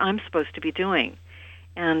that's what I'm supposed to be doing.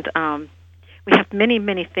 And we have many,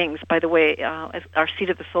 many things, by the way, as our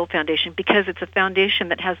Seed of the Soul Foundation, because it's a foundation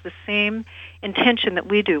that has the same intention that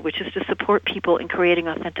we do, which is to support people in creating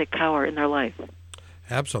authentic power in their life.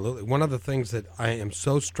 Absolutely. One of the things that I am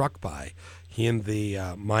so struck by in the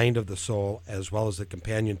Mind of the Soul, as well as the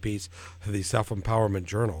companion piece of the Self-Empowerment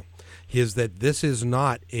Journal, is that this is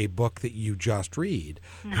not a book that you just read.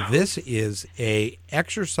 No. This is a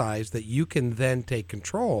exercise that you can then take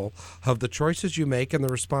control of the choices you make and the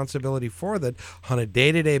responsibility for that on a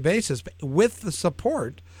day-to-day basis with the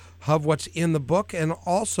support of what's in the book and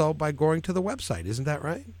also by going to the website. Isn't that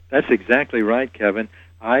right? That's exactly right, Kevin.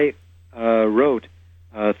 I wrote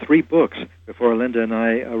 3 books before Linda and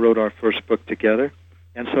I wrote our first book together.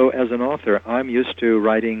 And so as an author, I'm used to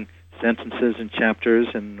writing sentences and chapters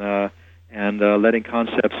and letting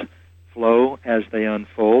concepts flow as they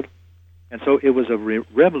unfold. And so it was a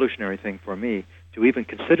revolutionary thing for me to even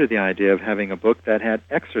consider the idea of having a book that had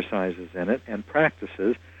exercises in it and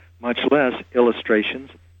practices, much less illustrations,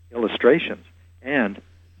 and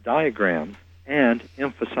diagrams, and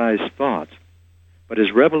emphasized thoughts. But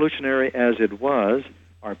as revolutionary as it was,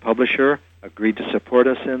 our publisher agreed to support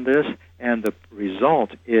us in this, and the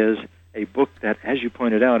result is a book that, as you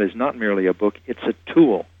pointed out, is not merely a book, it's a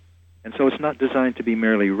tool. And so it's not designed to be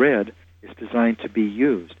merely read, it's designed to be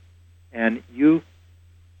used. And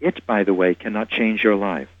it, by the way, cannot change your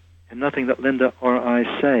life. And nothing that Linda or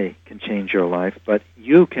I say can change your life, but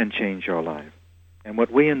you can change your life. And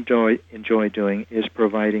what we enjoy doing is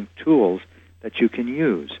providing tools that you can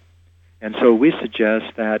use. And so we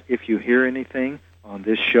suggest that if you hear anything on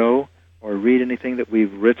this show or read anything that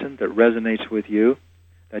we've written that resonates with you,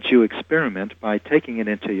 that you experiment by taking it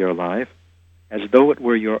into your life as though it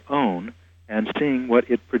were your own and seeing what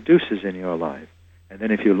it produces in your life. And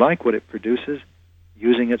then if you like what it produces,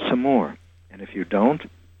 using it some more. And if you don't,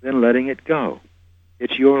 then letting it go.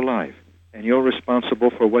 It's your life, and you're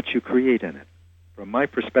responsible for what you create in it. From my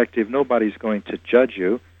perspective, nobody's going to judge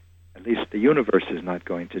you. At least the universe is not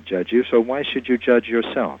going to judge you, so why should you judge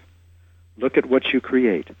yourself? Look at what you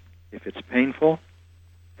create. If it's painful,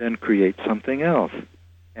 then create something else.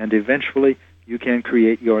 And eventually, you can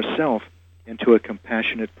create yourself into a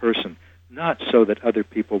compassionate person, not so that other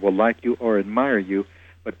people will like you or admire you,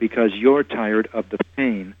 but because you're tired of the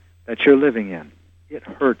pain that you're living in. It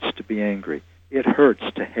hurts to be angry. It hurts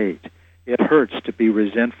to hate. It hurts to be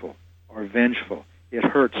resentful or vengeful. It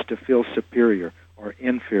hurts to feel superior or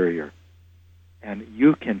inferior. And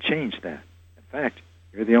you can change that. In fact,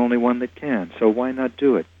 you're the only one that can, so why not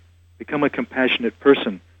do it? Become a compassionate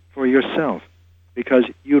person for yourself, because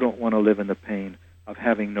you don't want to live in the pain of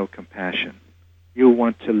having no compassion. You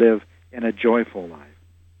want to live in a joyful life.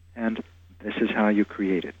 And this is how you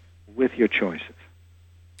create it, with your choices.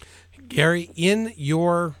 Gary, in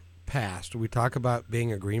your past, we talk about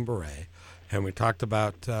being a Green Beret, and we talked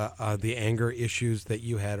about the anger issues that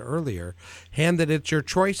you had earlier, and that it's your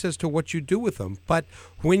choice as to what you do with them. But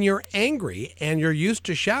when you're angry and you're used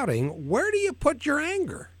to shouting, where do you put your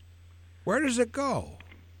anger? Where does it go?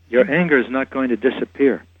 Your anger is not going to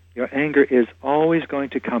disappear. Your anger is always going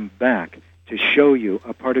to come back to show you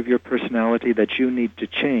a part of your personality that you need to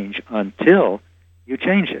change until you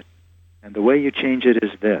change it. And the way you change it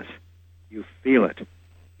is this. You feel it.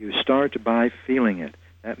 You start by feeling it.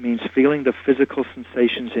 That means feeling the physical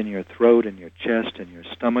sensations in your throat and your chest and your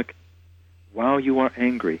stomach while you are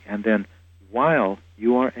angry. And then while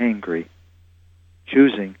you are angry,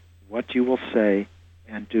 choosing what you will say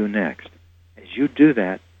and do next. As you do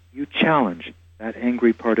that, you challenge that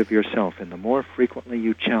angry part of yourself. And the more frequently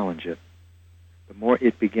you challenge it, the more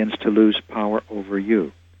it begins to lose power over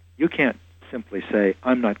you. You can't simply say,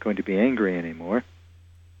 I'm not going to be angry anymore.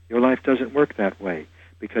 Your life doesn't work that way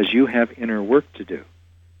because you have inner work to do.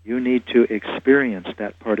 You need to experience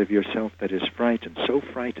that part of yourself that is frightened, so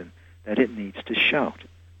frightened that it needs to shout,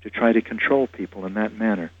 to try to control people in that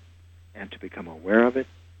manner, and to become aware of it,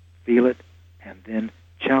 feel it, and then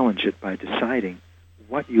challenge it by deciding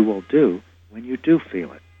what you will do when you do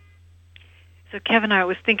feel it. So, Kevin, I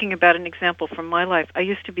was thinking about an example from my life. I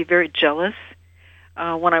used to be very jealous.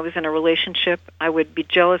 When I was in a relationship, I would be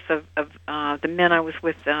jealous of the men I was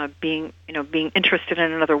with being interested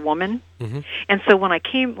in another woman. Mm-hmm. And so when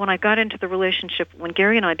I got into the relationship, when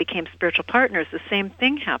Gary and I became spiritual partners, the same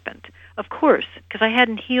thing happened. Of course, because I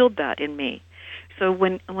hadn't healed that in me. So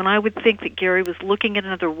when I would think that Gary was looking at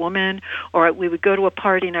another woman, or we would go to a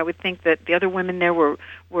party and I would think that the other women there were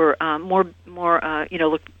more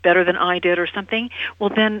looked better than I did or something, well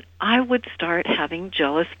then I would start having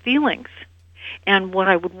jealous feelings. And what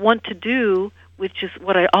I would want to do, which is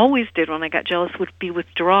what I always did when I got jealous, would be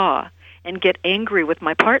withdraw and get angry with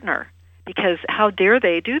my partner, because how dare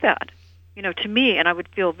they do that, to me, and I would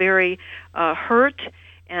feel very hurt.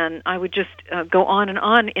 And I would just go on and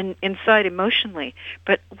on inside emotionally.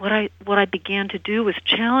 But what I began to do was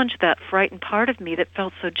challenge that frightened part of me that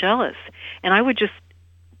felt so jealous. And I would just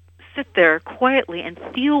sit there quietly and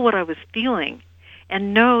feel what I was feeling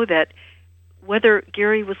and know that whether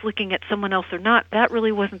Gary was looking at someone else or not, that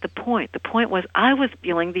really wasn't the point. The point was I was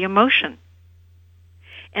feeling the emotion.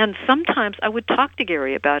 And sometimes I would talk to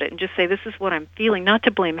Gary about it and just say, this is what I'm feeling, not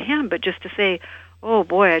to blame him, but just to say, oh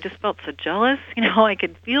boy, I just felt so jealous. I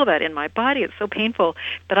could feel that in my body. It's so painful,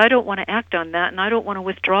 but I don't want to act on that, and I don't want to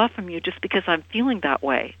withdraw from you just because I'm feeling that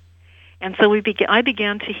way. And so I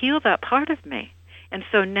began to heal that part of me. And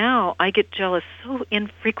so now I get jealous so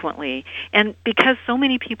infrequently. And because so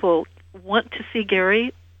many people want to see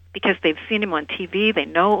Gary because they've seen him on TV, they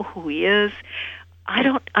know who he is,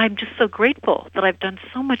 I'm just so grateful that I've done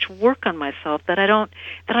so much work on myself that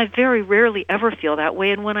I very rarely ever feel that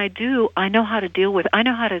way. And when I do, I know how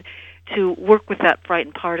to to work with that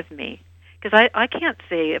frightened part of me. Because I can't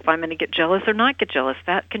say if I'm going to get jealous or not get jealous.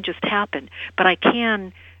 That can just happen. But I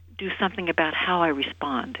can do something about how I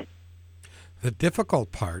respond. The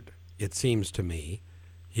difficult part, it seems to me,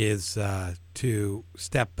 is to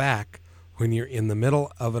step back when you're in the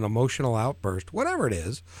middle of an emotional outburst, whatever it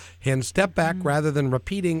is, and step back rather than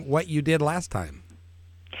repeating what you did last time.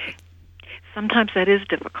 Sometimes that is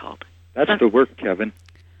difficult. That's the work, Kevin.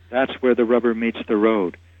 That's where the rubber meets the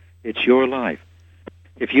road. It's your life.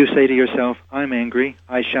 If you say to yourself, I'm angry,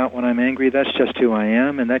 I shout when I'm angry, that's just who I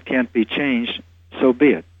am, and that can't be changed, so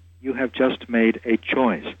be it. You have just made a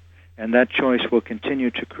choice, and that choice will continue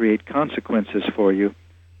to create consequences for you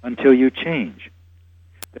until you change.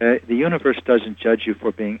 The universe doesn't judge you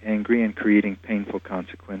for being angry and creating painful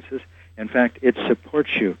consequences. In fact, it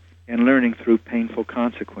supports you in learning through painful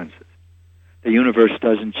consequences. The universe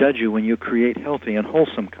doesn't judge you when you create healthy and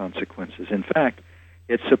wholesome consequences. In fact,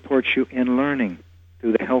 it supports you in learning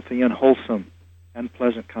through the healthy and wholesome and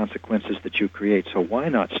pleasant consequences that you create. So why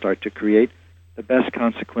not start to create the best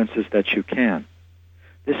consequences that you can?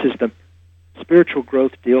 Spiritual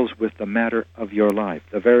growth deals with the matter of your life,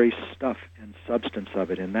 the very stuff and substance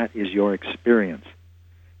of it, and that is your experience.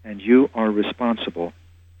 And you are responsible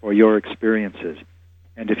for your experiences.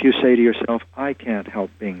 And if you say to yourself, I can't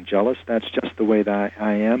help being jealous, that's just the way that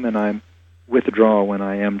I am, and I withdraw when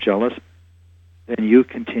I am jealous, then you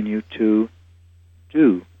continue to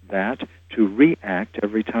do that, to react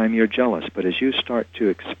every time you're jealous. But as you start to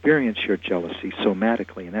experience your jealousy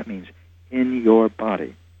somatically, and that means in your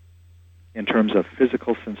body, in terms of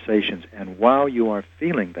physical sensations, and while you are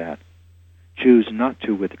feeling that, choose not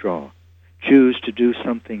to withdraw. Choose to do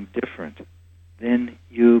something different. Then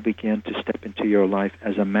you begin to step into your life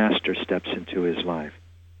as a master steps into his life.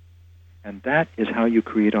 And that is how you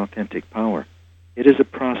create authentic power. It is a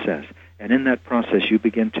process, and in that process you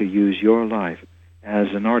begin to use your life as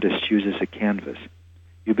an artist uses a canvas.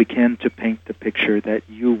 You begin to paint the picture that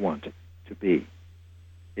you want to be.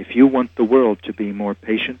 If you want the world to be more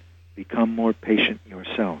patient, become more patient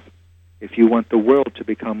yourself. If you want the world to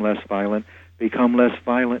become less violent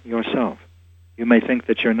yourself. You may think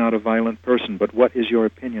that you're not a violent person, but what is your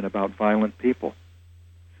opinion about violent people?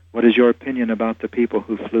 What is your opinion about the people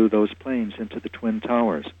who flew those planes into the Twin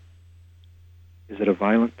Towers? Is it a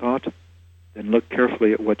violent thought? Then look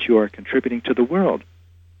carefully at what you are contributing to the world,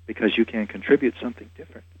 because you can contribute something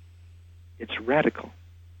different. It's radical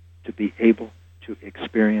to be able to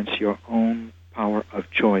experience your own power of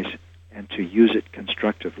choice and to use it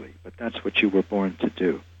constructively. But that's what you were born to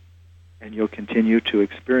do. And you'll continue to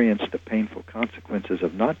experience the painful consequences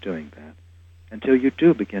of not doing that until you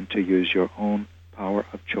do begin to use your own power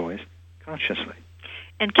of choice consciously.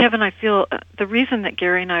 And Kevin, I feel the reason that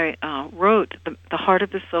Gary and I wrote the Heart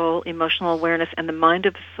of the Soul, Emotional Awareness, and the Mind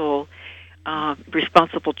of the Soul,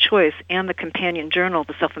 Responsible Choice, and the companion journal,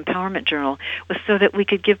 the Self-Empowerment Journal, was so that we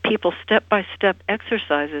could give people step-by-step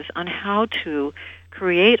exercises on how to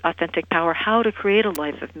create authentic power, how to create a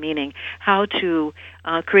life of meaning, how to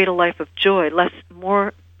create a life of joy, less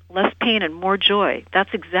pain and more joy.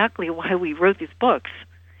 That's exactly why we wrote these books,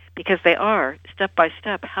 because they are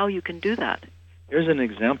step-by-step how you can do that. Here's an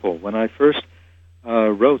example. When I first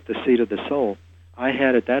wrote The Seed of the Soul, I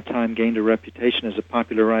had at that time gained a reputation as a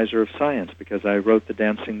popularizer of science because I wrote The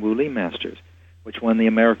Dancing Wu Li Masters, which won the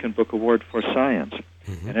American Book Award for Science.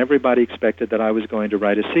 Mm-hmm. And everybody expected that I was going to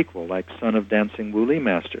write a sequel like Son of Dancing Wu Li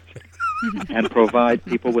Masters and provide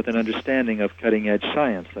people with an understanding of cutting-edge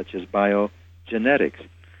science such as biogenetics.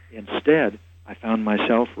 Instead, I found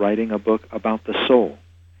myself writing a book about the soul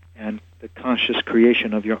and the conscious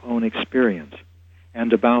creation of your own experience,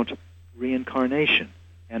 and about reincarnation,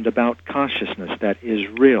 and about consciousness that is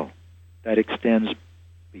real, that extends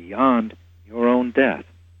beyond your own death.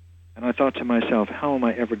 And I thought to myself, how am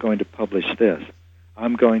I ever going to publish this?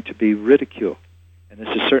 I'm going to be ridiculed, and this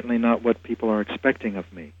is certainly not what people are expecting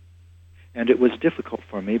of me. And it was difficult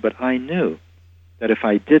for me, but I knew that if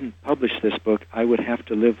I didn't publish this book, I would have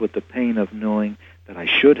to live with the pain of knowing that I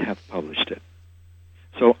should have published it.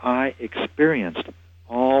 So I experienced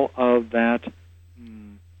all of that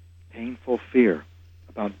painful fear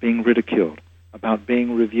about being ridiculed, about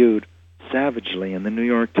being reviewed savagely in the New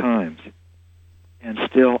York Times. And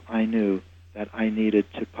still I knew that I needed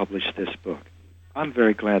to publish this book. I'm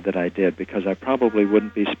very glad that I did, because I probably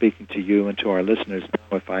wouldn't be speaking to you and to our listeners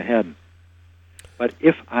now if I hadn't. But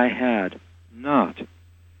if I had not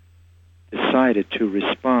decided to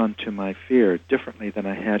respond to my fear differently than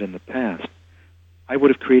I had in the past, I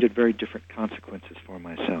would have created very different consequences for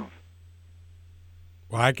myself.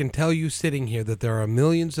 Well, I can tell you sitting here that there are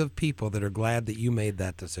millions of people that are glad that you made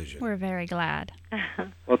that decision. We're very glad.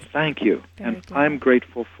 Well, thank you. And I'm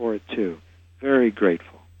grateful for it, too. Very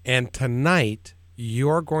grateful. And tonight,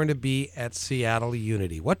 you're going to be at Seattle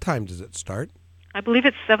Unity. What time does it start? I believe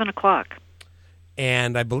it's 7 o'clock.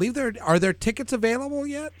 And I believe are there tickets available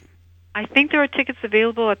yet? I think there are tickets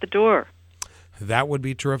available at the door. That would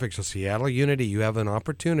be terrific. So Seattle Unity, you have an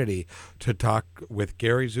opportunity to talk with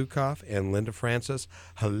Gary Zukav and Linda Francis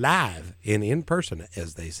live in person,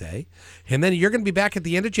 as they say. And then you're going to be back at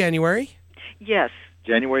the end of January? Yes.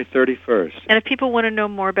 January 31st. And if people want to know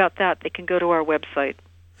more about that, they can go to our website.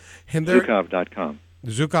 Zukav.com.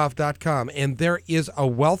 Zukav.com. And there is a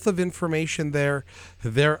wealth of information there.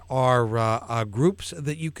 There are groups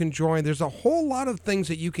that you can join. There's a whole lot of things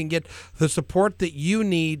that you can get, the support that you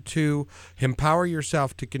need to empower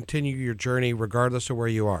yourself to continue your journey regardless of where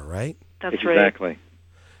you are, right? That's right. Exactly.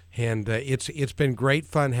 And it's been great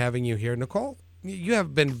fun having you here. Nicole, you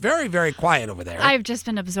have been very, very quiet over there. I've just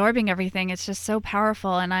been absorbing everything. It's just so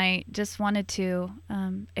powerful. And I just wanted to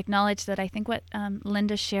acknowledge that I think what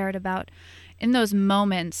Linda shared about in those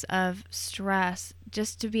moments of stress,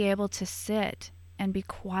 just to be able to sit and be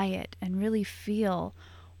quiet and really feel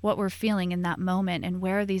what we're feeling in that moment and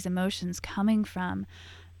where are these emotions coming from,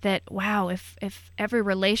 that, wow, if every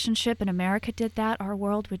relationship in America did that, our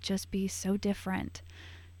world would just be so different.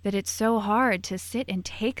 That it's so hard to sit and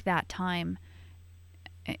take that time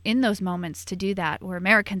in those moments to do that. We're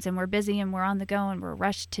Americans and we're busy and we're on the go and we're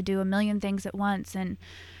rushed to do a million things at once, and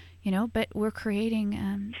but we're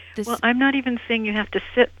creating this. Well, I'm not even saying you have to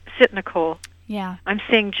sit, Nicole. Yeah. I'm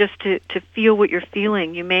saying just to feel what you're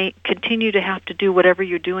feeling. You may continue to have to do whatever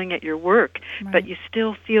you're doing at your work, right, but you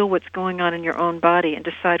still feel what's going on in your own body and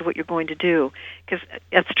decide what you're going to do. Because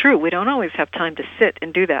that's true. We don't always have time to sit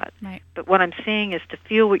and do that. Right. But what I'm saying is to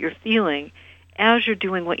feel what you're feeling as you're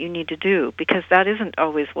doing what you need to do, because that isn't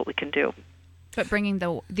always what we can do. But bringing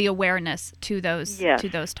the awareness to those to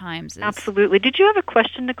those times. Absolutely. Did you have a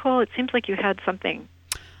question, Nicole? It seems like you had something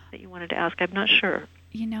that you wanted to ask. I'm not sure.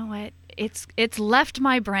 You know what? It's left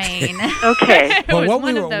my brain. Okay. It was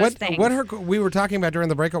one of those things. We were talking about during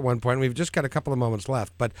the break at one point, we've just got a couple of moments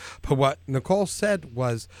left, but what Nicole said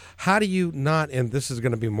was, how do you not, and this is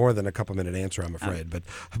going to be more than a couple minute answer, I'm afraid,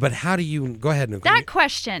 but how do you, go ahead, Nicole. That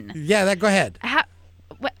question. Yeah, go ahead.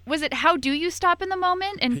 Was it how do you stop in the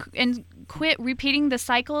moment and quit repeating the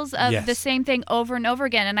cycles of the same thing over and over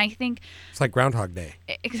again? And I think it's like Groundhog Day.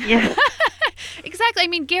 Yeah. Exactly. I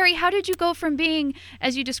mean, Gary, how did you go from being,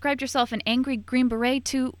 as you described yourself, an angry Green Beret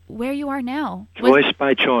to where you are now? Choice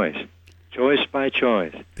by choice. Choice by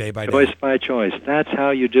choice. Day by day. Choice by choice. That's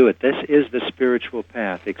how you do it. This is the spiritual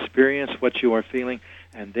path. Experience what you are feeling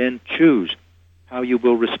and then choose how you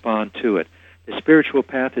will respond to it. The spiritual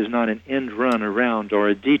path is not an end run around or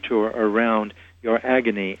a detour around your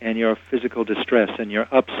agony and your physical distress and your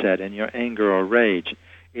upset and your anger or rage.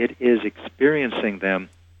 It is experiencing them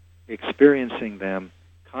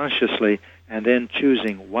consciously, and then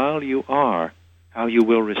choosing while you are how you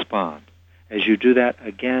will respond. As you do that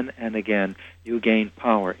again and again, you gain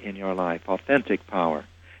power in your life, authentic power.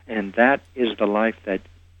 And that is the life that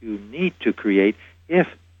you need to create if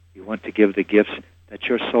you want to give the gifts that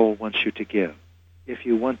your soul wants you to give. If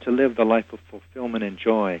you want to live the life of fulfillment and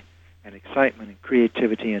joy and excitement and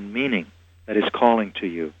creativity and meaning that is calling to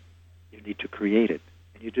you, you need to create it.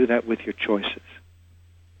 And you do that with your choices.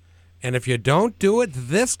 And if you don't do it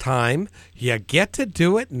this time, you get to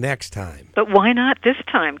do it next time. But why not this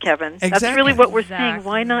time, Kevin? Exactly. That's really what we're saying.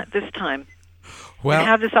 Why not this time? Well, and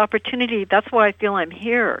have this opportunity. That's why I feel I'm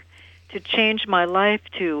here, to change my life,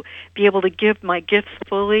 to be able to give my gifts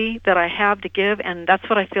fully that I have to give. And that's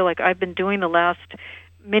what I feel like I've been doing the last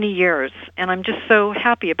many years. And I'm just so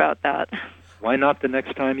happy about that. Why not the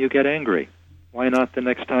next time you get angry? Why not the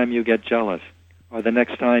next time you get jealous? Or the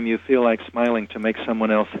next time you feel like smiling to make someone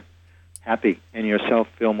else happy and yourself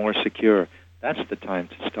feel more secure? That's the time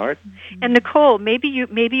to start. And Nicole, maybe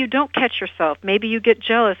you don't catch yourself. Maybe you get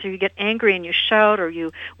jealous or you get angry and you shout or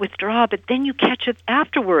you withdraw, but then you catch it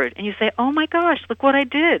afterward and you say, oh my gosh, look what I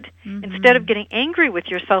did. Mm-hmm. Instead of getting angry with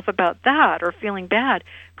yourself about that or feeling bad,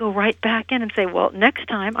 go right back in and say, well, next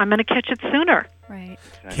time I'm going to catch it sooner. Right.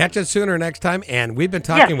 Catch it sooner next time. And we've been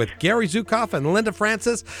talking with Gary Zukav and Linda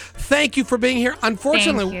Francis. Thank you for being here.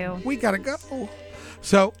 Unfortunately, we got to go.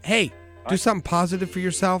 So, hey, do something positive for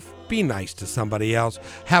yourself. Be nice to somebody else.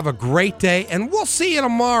 Have a great day, and we'll see you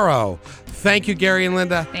tomorrow. Thank you, Gary and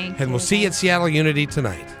Linda. Thank you. And we'll see you at Seattle Unity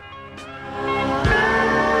tonight.